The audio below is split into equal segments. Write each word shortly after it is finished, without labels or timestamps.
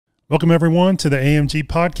Welcome, everyone, to the AMG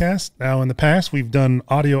podcast. Now, in the past, we've done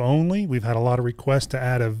audio only. We've had a lot of requests to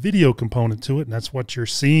add a video component to it, and that's what you're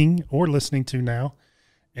seeing or listening to now.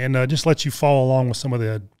 And just let you follow along with some of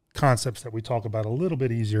the concepts that we talk about a little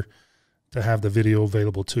bit easier to have the video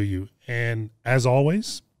available to you. And as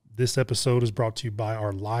always, this episode is brought to you by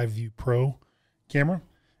our Live View Pro camera.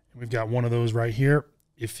 And we've got one of those right here.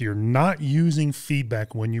 If you're not using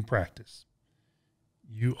feedback when you practice,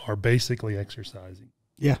 you are basically exercising.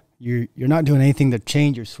 Yeah, you're not doing anything to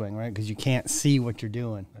change your swing, right? Because you can't see what you're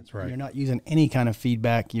doing. That's right. You're not using any kind of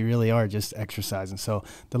feedback. You really are just exercising. So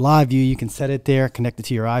the live view, you can set it there, connect it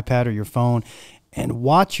to your iPad or your phone, and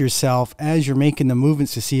watch yourself as you're making the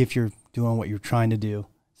movements to see if you're doing what you're trying to do.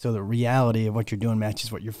 So the reality of what you're doing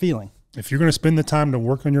matches what you're feeling. If you're going to spend the time to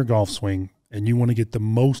work on your golf swing and you want to get the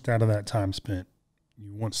most out of that time spent,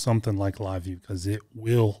 you want something like Live View, because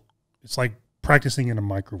it's like practicing in a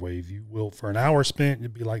microwave. You will, for an hour spent,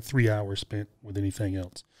 it'd be like 3 hours spent with anything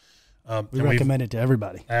else. We recommend it to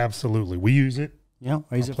everybody. Absolutely. We use it. Yeah,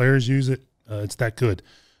 Players use it. It's that good.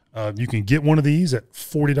 You can get one of these at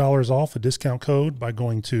 $40 off, a discount code, by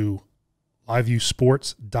going to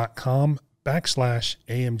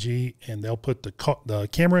liveviewsports.com/AMG, and they'll put the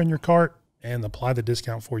camera in your cart and apply the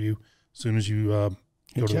discount for you as soon as you go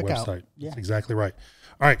to the website. Yeah. That's exactly right.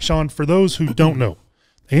 All right, Shaun, for those who don't know,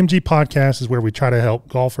 AMG Podcast is where we try to help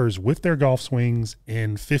golfers with their golf swings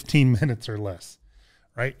in 15 minutes or less,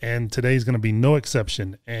 right? And today's going to be no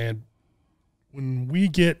exception. And when we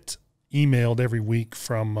get emailed every week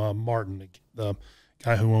from Martin, the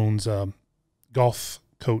guy who owns Golf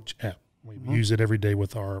Coach app, we use it every day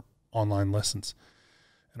with our online lessons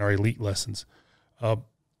and our elite lessons.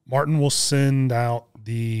 Martin will send out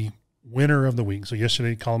the winner of the week. So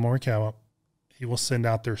yesterday, Colin Morikawa, he will send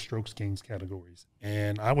out their strokes gains categories.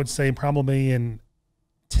 And I would say probably in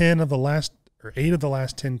 8 of the last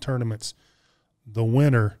 10 tournaments, the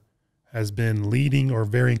winner has been leading or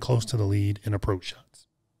very close to the lead in approach shots.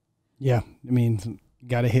 Yeah, I mean, you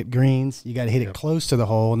got to hit greens. You got to hit it close to the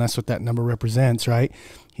hole, and that's what that number represents, right?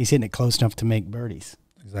 He's hitting it close enough to make birdies.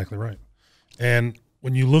 Exactly right. And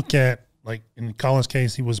when you look at, like in Colin's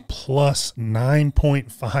case, he was plus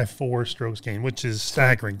 9.54 strokes gained, which is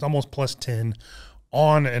staggering. It's almost plus 10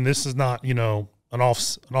 on, and this is not, an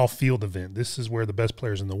off-field event. This is where the best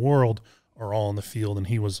players in the world are all on the field, and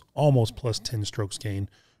he was almost plus 10 strokes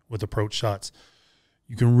gained with approach shots.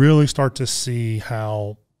 You can really start to see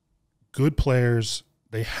how good players,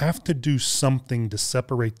 they have to do something to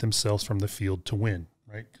separate themselves from the field to win,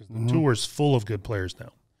 right? Because the tour is full of good players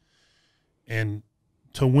now. And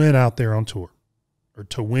to win out there on tour, or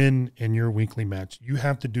to win in your weekly match, you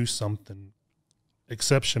have to do something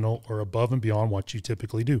exceptional or above and beyond what you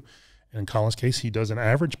typically do. And in Colin's case, he does an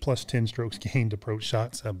average plus 10 strokes gained approach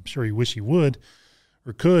shots. I'm sure he wish he would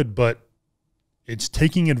or could, but it's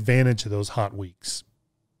taking advantage of those hot weeks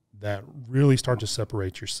that really start to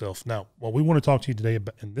separate yourself. Now, what we want to talk to you today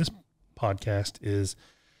about in this podcast is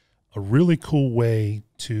a really cool way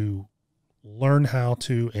to learn how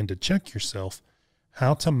to, and to check yourself,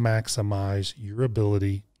 how to maximize your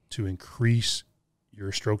ability to increase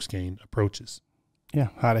your strokes gained approaches. Yeah,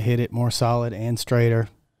 how to hit it more solid and straighter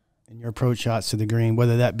in your approach shots to the green,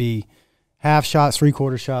 whether that be half shots,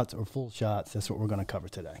 three-quarter shots, or full shots. That's what we're going to cover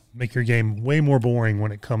today. Make your game way more boring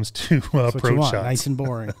when it comes to approach shots. Nice and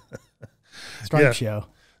boring. Strike show.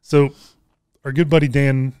 So our good buddy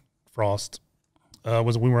Dan Frost,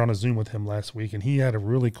 we were on a Zoom with him last week, and he had a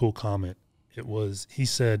really cool comment. He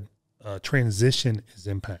said, transition is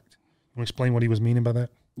impact. Can you explain what he was meaning by that?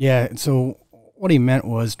 Yeah, so what he meant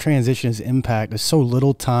was transition is impact. There's so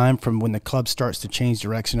little time from when the club starts to change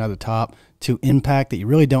direction out of the top to impact that you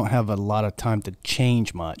really don't have a lot of time to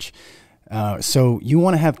change much. So you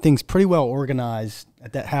want to have things pretty well organized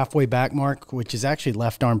at that halfway back mark, which is actually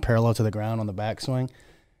left arm parallel to the ground on the backswing.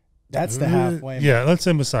 That's the halfway mark. Yeah, let's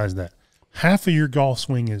emphasize that. Half of your golf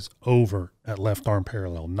swing is over at left arm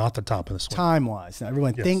parallel, not the top of the swing. Time-wise. Now,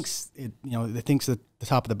 everyone thinks it, they thinks that the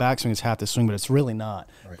top of the backswing is half the swing, but it's really not.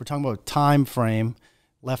 Right. If we're talking about time frame,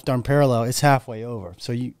 left arm parallel, it's halfway over.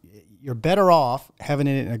 So you're better off having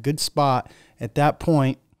it in a good spot at that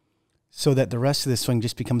point so that the rest of the swing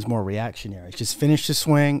just becomes more reactionary. Just finish the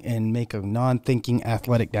swing and make a non-thinking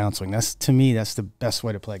athletic downswing. To me, that's the best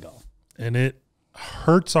way to play golf. And it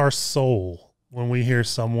hurts our soul when we hear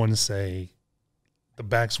someone say the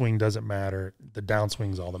backswing doesn't matter, the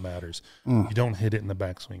downswing is all that matters. You don't hit it in the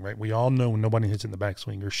backswing, right? We all know nobody hits it in the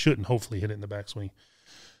backswing, or shouldn't hopefully hit it in the backswing.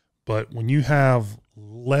 But when you have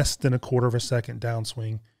less than a quarter of a second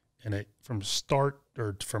downswing, and it from start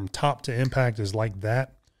or from top to impact is like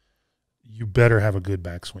that, you better have a good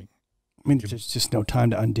backswing. I mean, there's just no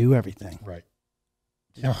time to undo everything. Right.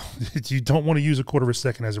 Yeah. You don't want to use a quarter of a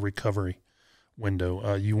second as a recovery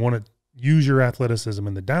window. You want to use your athleticism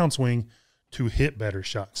in the downswing to hit better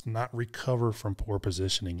shots, not recover from poor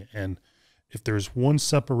positioning. And if there's one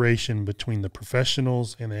separation between the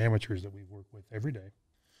professionals and the amateurs that we work with every day,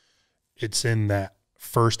 it's in that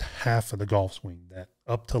first half of the golf swing, that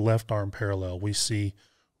up to left arm parallel. We see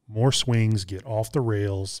more swings get off the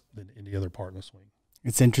rails than any other part of the swing.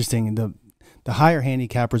 It's interesting. The higher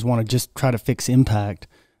handicappers want to just try to fix impact.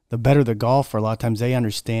 The better the golfer, a lot of times they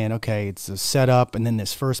understand, okay, it's a setup and then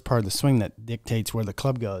this first part of the swing that dictates where the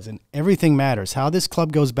club goes. And everything matters. How this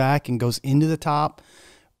club goes back and goes into the top,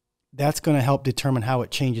 that's going to help determine how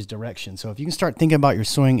it changes direction. So if you can start thinking about your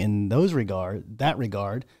swing in that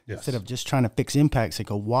regard, yes, instead of just trying to fix impact, say,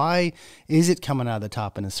 why is it coming out of the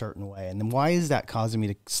top in a certain way? And then why is that causing me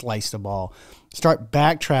to slice the ball? Start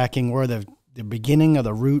backtracking where the beginning of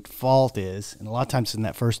the root fault is. And a lot of times it's in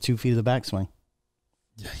that first 2 feet of the backswing.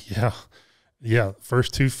 Yeah.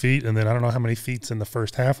 First 2 feet. And then I don't know how many feet's in the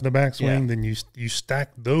first half of the backswing. Yeah. Then you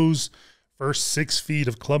stack those first 6 feet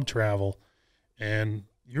of club travel, and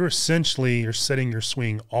you're setting your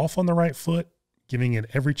swing off on the right foot, giving it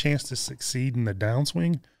every chance to succeed in the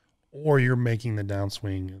downswing, or you're making the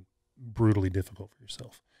downswing brutally difficult for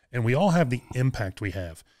yourself. And we all have the impact we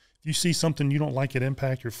have. If you see something you don't like at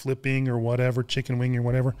impact, you're flipping or whatever, chicken wing or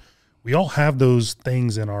whatever, we all have those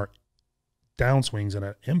things in our downswings and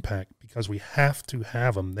at impact because we have to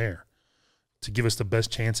have them there to give us the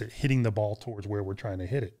best chance at hitting the ball towards where we're trying to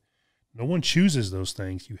hit it. No one chooses those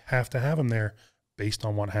things. You have to have them there based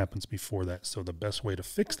on what happens before that. So the best way to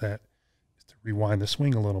fix that is to rewind the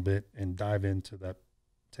swing a little bit and dive into that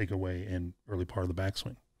takeaway in early part of the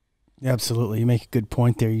backswing. Absolutely. You make a good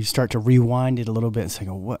point there. You start to rewind it a little bit and say,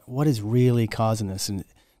 what is really causing this? And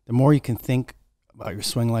the more you can think about your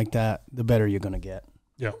swing like that, the better you're going to get.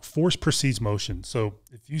 Yeah, force precedes motion. So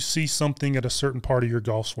if you see something at a certain part of your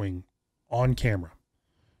golf swing on camera,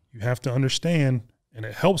 you have to understand, and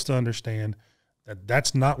it helps to understand, that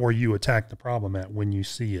that's not where you attack the problem at when you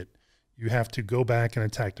see it. You have to go back and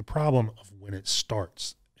attack the problem of when it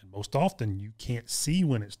starts. And most often you can't see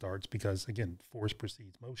when it starts because, again, force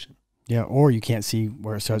precedes motion. Yeah, or you can't see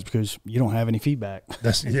where it starts because you don't have any feedback.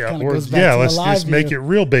 Let's just make it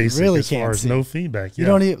real basic really as far as no feedback.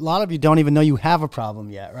 Yeah. A lot of you don't even know you have a problem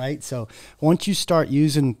yet, right? So once you start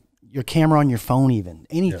using your camera on your phone, even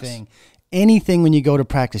anything when you go to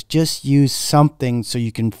practice, just use something so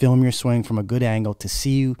you can film your swing from a good angle to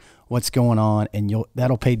see what's going on, and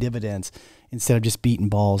that'll pay dividends instead of just beating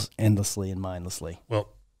balls endlessly and mindlessly. Well,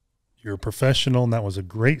 you're a professional, and that was a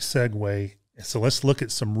great segue. So let's look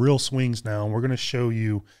at some real swings now, and we're going to show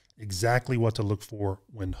you exactly what to look for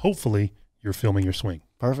when hopefully you're filming your swing.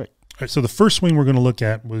 Perfect. All right, so the first swing we're going to look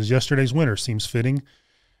at was yesterday's winner. Seems fitting.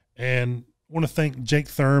 And I want to thank Jake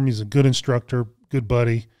Thurm. He's a good instructor, good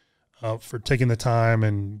buddy, for taking the time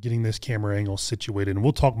and getting this camera angle situated. And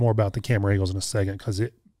we'll talk more about the camera angles in a second because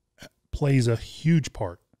it plays a huge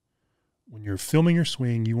part. When you're filming your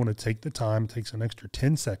swing, you want to take the time. It takes an extra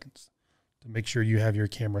 10 seconds to make sure you have your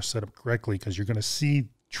camera set up correctly because you're going to see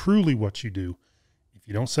truly what you do. If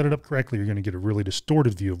you don't set it up correctly, you're going to get a really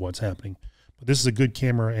distorted view of what's happening. But this is a good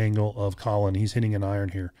camera angle of Colin. He's hitting an iron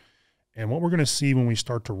here. And what we're going to see when we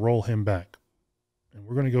start to roll him back, and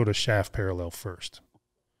we're going to go to shaft parallel first,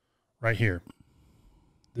 right here.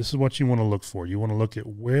 This is what you want to look for. You want to look at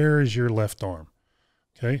where is your left arm,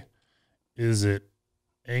 okay? Is it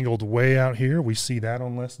angled way out here? We see that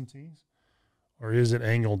on lesson tees. Or is it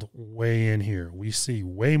angled way in here? We see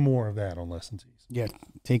way more of that on lesson tees. Yeah,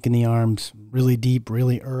 taking the arms really deep,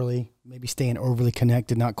 really early, maybe staying overly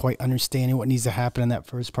connected, not quite understanding what needs to happen in that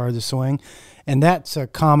first part of the swing. And that's a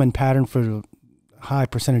common pattern for a high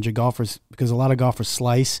percentage of golfers because a lot of golfers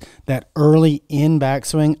slice that early in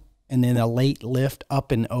backswing and then a late lift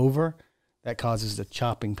up and over. That causes the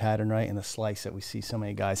chopping pattern, right, and the slice that we see so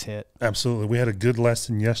many guys hit. Absolutely. We had a good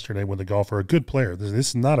lesson yesterday with a golfer, a good player. This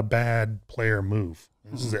is not a bad player move.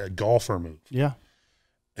 This is a golfer move. Yeah.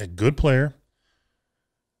 A good player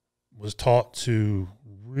was taught to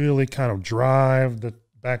really kind of drive the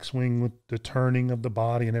backswing with the turning of the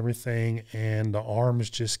body and everything, and the arms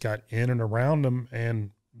just got in and around them, and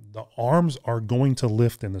the arms are going to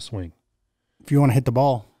lift in the swing. If you want to hit the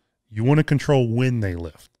ball. You want to control when they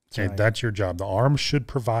lift. Okay, right. That's your job. The arms should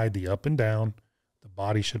provide the up and down. The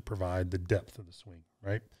body should provide the depth of the swing,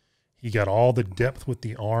 right? He got all the depth with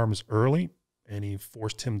the arms early, and he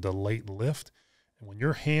forced him to late lift. And when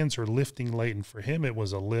your hands are lifting late, and for him it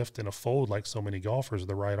was a lift and a fold like so many golfers,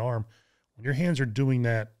 the right arm. When your hands are doing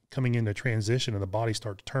that, coming into transition and the body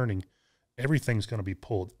starts turning, everything's going to be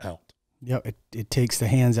pulled out. Yep, it takes the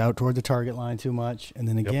hands out toward the target line too much. And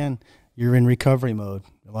then again, you're in recovery mode.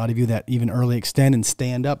 A lot of you that even early extend and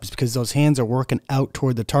stand up is because those hands are working out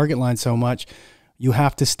toward the target line so much. You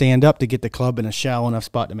have to stand up to get the club in a shallow enough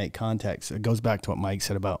spot to make contact. So it goes back to what Mike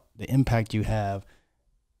said about the impact you have.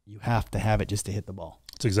 You have to have it just to hit the ball.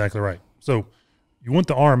 That's exactly right. So you want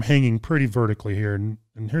the arm hanging pretty vertically here. And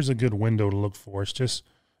here's a good window to look for. It's just,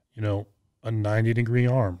 you know, a 90-degree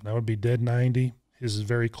arm. That would be dead 90. His is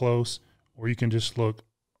very close. Or you can just look,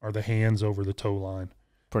 are the hands over the toe line?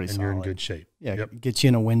 Pretty and solid. You're in good shape. Yeah, get you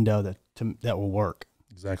in a window that will work.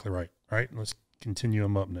 Exactly right. All right, let's continue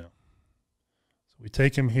him up now. So we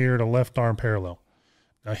take him here to left arm parallel.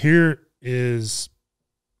 Now here is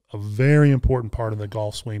a very important part of the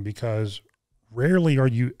golf swing because rarely are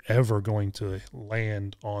you ever going to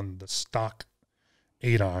land on the stock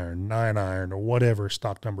 8-iron, 9-iron, or whatever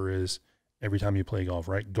stock number is every time you play golf,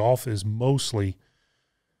 right? Golf is mostly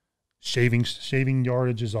shaving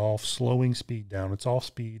yardages off, slowing speed down. It's off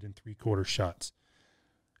speed and 3/4 shots.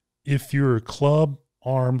 If your club,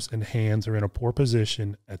 arms, and hands are in a poor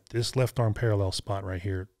position at this left arm parallel spot right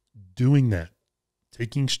here, doing that,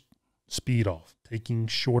 taking speed off, taking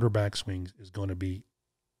shorter backswings is going to be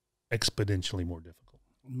exponentially more difficult.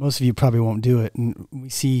 Most of you probably won't do it. And we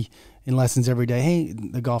see in lessons every day, hey,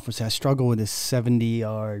 the golfers have struggled with this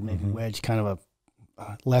 70-yard, maybe wedge, kind of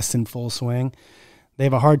a less than full swing. They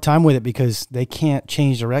have a hard time with it because they can't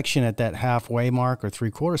change direction at that halfway mark or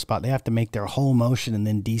 3/4 spot. They have to make their whole motion and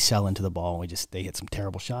then decel into the ball. They hit some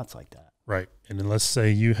terrible shots like that. Right. And then let's say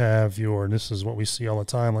you have and this is what we see all the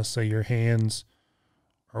time, let's say your hands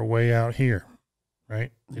are way out here,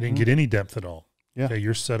 right? They didn't get any depth at all. Yeah. Okay,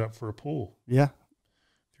 you're set up for a pull. Yeah.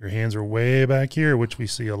 Your hands are way back here, which we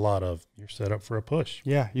see a lot of. You're set up for a push.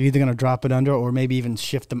 Yeah, you're either going to drop it under or maybe even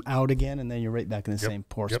shift them out again, and then you're right back in the same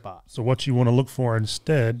poor spot. So what you want to look for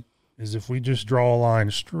instead is if we just draw a line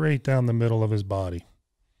straight down the middle of his body,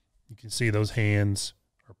 you can see those hands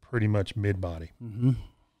are pretty much mid-body.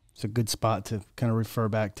 It's a good spot to kind of refer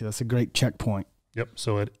back to. That's a great checkpoint. Yep.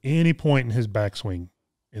 So at any point in his backswing,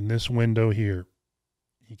 in this window here,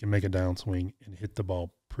 he can make a downswing and hit the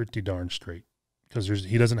ball pretty darn straight. Because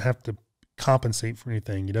he doesn't have to compensate for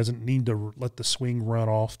anything. He doesn't need to let the swing run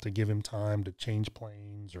off to give him time to change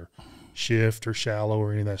planes or shift or shallow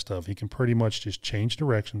or any of that stuff. He can pretty much just change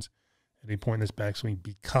directions at any point in his backswing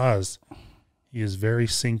because he is very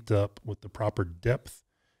synced up with the proper depth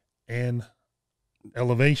and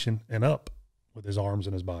elevation and up with his arms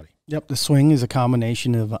and his body. Yep, the swing is a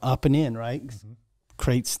combination of up and in, right?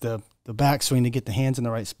 Creates the backswing to get the hands in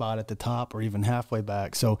the right spot at the top or even halfway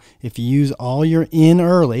back. So if you use all your in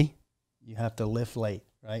early, you have to lift late,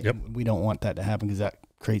 right? Yep. We don't want that to happen because that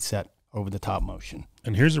creates that over-the-top motion.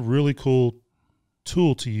 And here's a really cool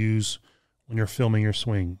tool to use when you're filming your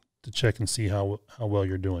swing to check and see how well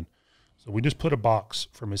you're doing. So we just put a box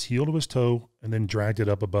from his heel to his toe and then dragged it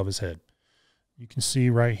up above his head. You can see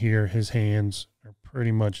right here his hands are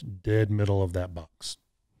pretty much dead middle of that box.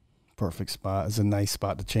 Perfect spot. It's a nice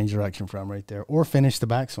spot to change direction from right there or finish the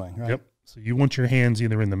backswing, right? Yep. So you want your hands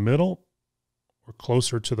either in the middle or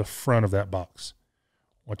closer to the front of that box.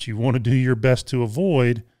 What you want to do your best to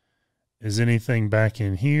avoid is anything back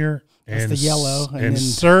in here. That's the yellow. And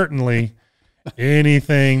certainly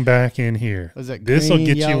anything back in here. This will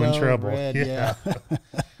get you in trouble. Red, yeah.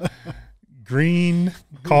 Green,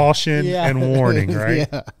 caution, and warning, right?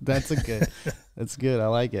 Yeah, that's good. I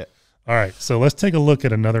like it. All right, so let's take a look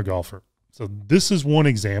at another golfer. So this is one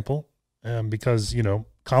example because,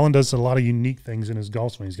 Colin does a lot of unique things in his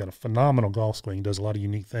golf swing. He's got a phenomenal golf swing. He does a lot of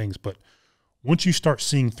unique things. But once you start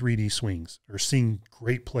seeing 3D swings or seeing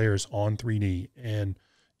great players on 3D and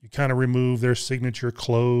you kind of remove their signature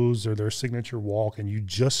close or their signature walk and you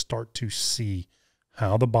just start to see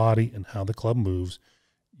how the body and how the club moves,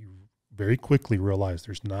 you very quickly realize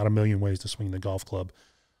there's not a million ways to swing the golf club.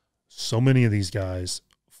 So many of these guys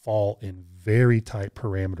fall in very tight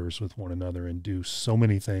parameters with one another and do so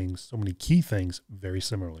many things, so many key things very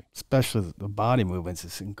similarly. Especially the body movements.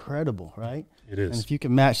 It's incredible, right? It is. And if you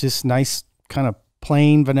can match this nice kind of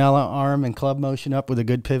plain vanilla arm and club motion up with a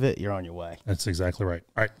good pivot, you're on your way. That's exactly right.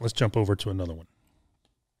 All right, let's jump over to another one.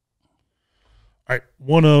 All right,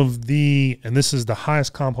 and this is the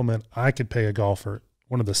highest compliment I could pay a golfer,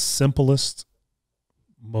 one of the simplest,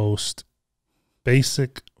 most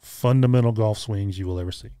basic, fundamental golf swings you will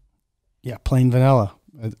ever see. Yeah, plain vanilla.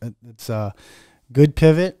 It's a good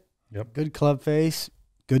pivot, good club face,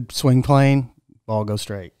 good swing plane, ball goes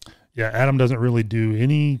straight. Yeah, Adam doesn't really do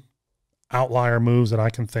any outlier moves that I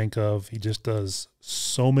can think of. He just does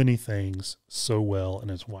so many things so well, and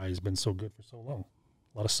it's why he's been so good for so long.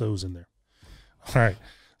 A lot of so's in there. All right,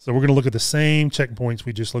 So we're going to look at the same checkpoints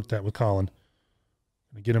we just looked at with Colin.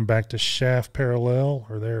 Going to get him back to shaft parallel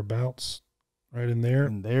or thereabouts, right in there.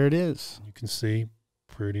 And there it is. You can see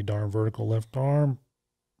pretty darn vertical left arm,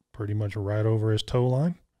 pretty much right over his toe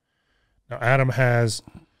line. Now Adam has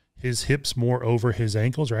his hips more over his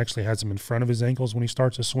ankles, or actually has them in front of his ankles when he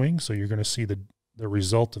starts a swing. So you're going to see the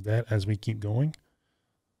result of that as we keep going.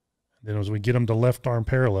 And then as we get him to left arm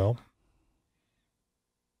parallel,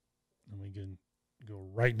 and we can go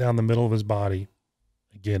right down the middle of his body.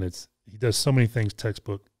 Again, he does so many things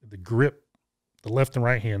textbook. The grip, the left and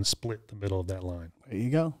right hand split the middle of that line. There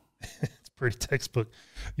you go. It's pretty textbook.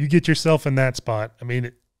 You get yourself in that spot. I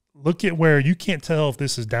mean, look at where you can't tell if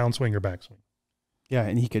this is downswing or backswing. Yeah,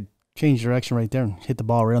 and he could change direction right there and hit the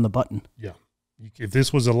ball right on the button. Yeah. If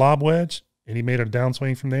this was a lob wedge and he made a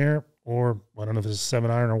downswing from there, or I don't know if it's a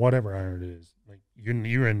 7-iron or whatever iron it is, like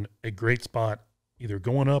you're in a great spot either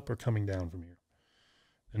going up or coming down from here.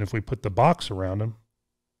 And if we put the box around him,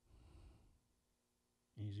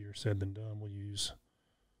 easier said than done, we'll use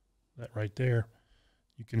that right there.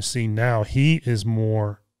 You can see now he is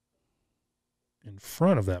more in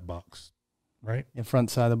front of that box, right? In front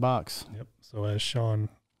side of the box. Yep. So as Shaun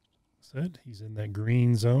said, he's in that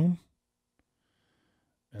green zone,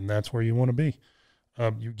 and that's where you want to be.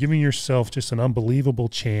 You're giving yourself just an unbelievable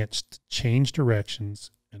chance to change directions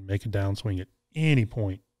and make a downswing at any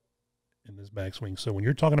point in this backswing. So when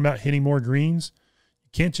you're talking about hitting more greens, you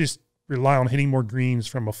can't just rely on hitting more greens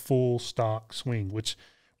from a full stock swing, which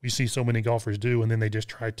we see so many golfers do, and then they just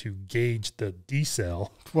try to gauge the decel.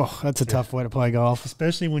 Well, that's a tough way to play golf.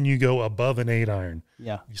 Especially when you go above an 8-iron.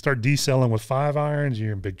 Yeah. You start decelling with 5 irons,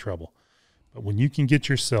 you're in big trouble. But when you can get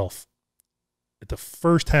yourself at the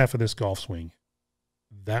first half of this golf swing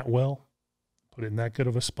that well, put it in that good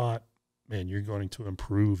of a spot, man, you're going to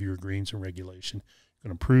improve your greens and regulation. You're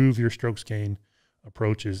going to improve your strokes gain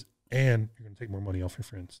approaches, and you're going to take more money off your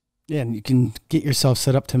friends. Yeah, and you can get yourself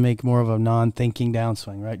set up to make more of a non-thinking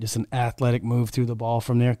downswing, right? Just an athletic move through the ball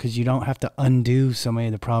from there, because you don't have to undo so many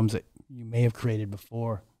of the problems that you may have created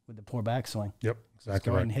before with the poor backswing. Yep, exactly Just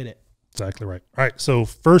go ahead and hit it. Exactly right. All right, so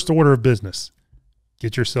first order of business,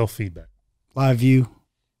 get yourself feedback. Live view,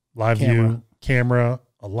 camera,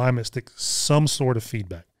 alignment stick, some sort of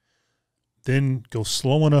feedback. Then go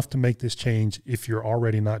slow enough to make this change if you're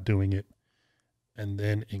already not doing it. And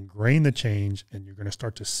then ingrain the change, and you're going to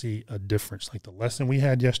start to see a difference. Like the lesson we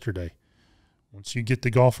had yesterday, once you get the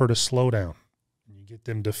golfer to slow down, and you get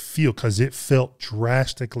them to feel, because it felt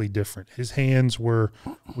drastically different. His hands were,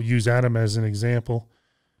 we'll use Adam as an example.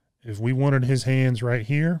 If we wanted his hands right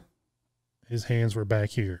here, his hands were back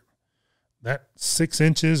here. That 6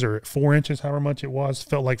 inches or 4 inches, however much it was,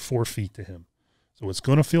 felt like 4 feet to him. So it's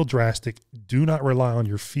going to feel drastic. Do not rely on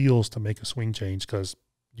your feels to make a swing change, because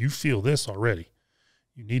you feel this already.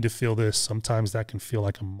 You need to feel this. Sometimes that can feel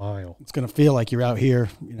like a mile. It's going to feel like you're out here.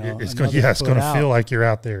 You know, it's going to feel like you're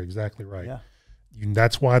out there. Exactly right. Yeah.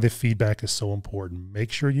 That's why the feedback is so important.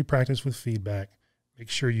 Make sure you practice with feedback. Make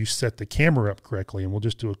sure you set the camera up correctly, and we'll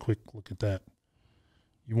just do a quick look at that.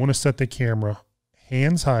 You want to set the camera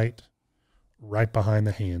hands height right behind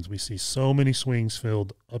the hands. We see so many swings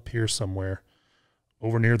filled up here somewhere,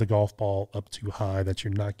 over near the golf ball, up too high, that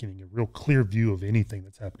you're not getting a real clear view of anything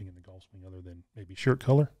that's happening in the golf swing other than maybe shirt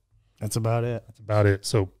color. That's about it. That's about it.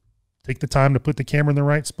 So take the time to put the camera in the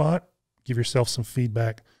right spot, give yourself some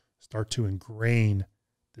feedback, start to ingrain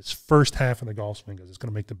this first half of the golf swing, because it's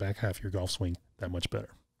going to make the back half of your golf swing that much better.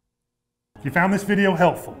 If you found this video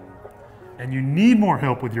helpful and you need more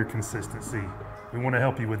help with your consistency, we want to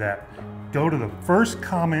help you with that. Go to the first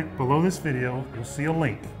comment below this video. You'll see a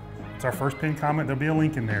link. It's our first pinned comment. There'll be a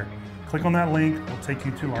link in there. Click on that link. It'll take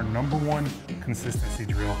you to our #1 consistency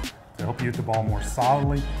drill to help you hit the ball more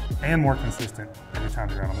solidly and more consistent every time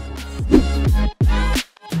you're out on the course.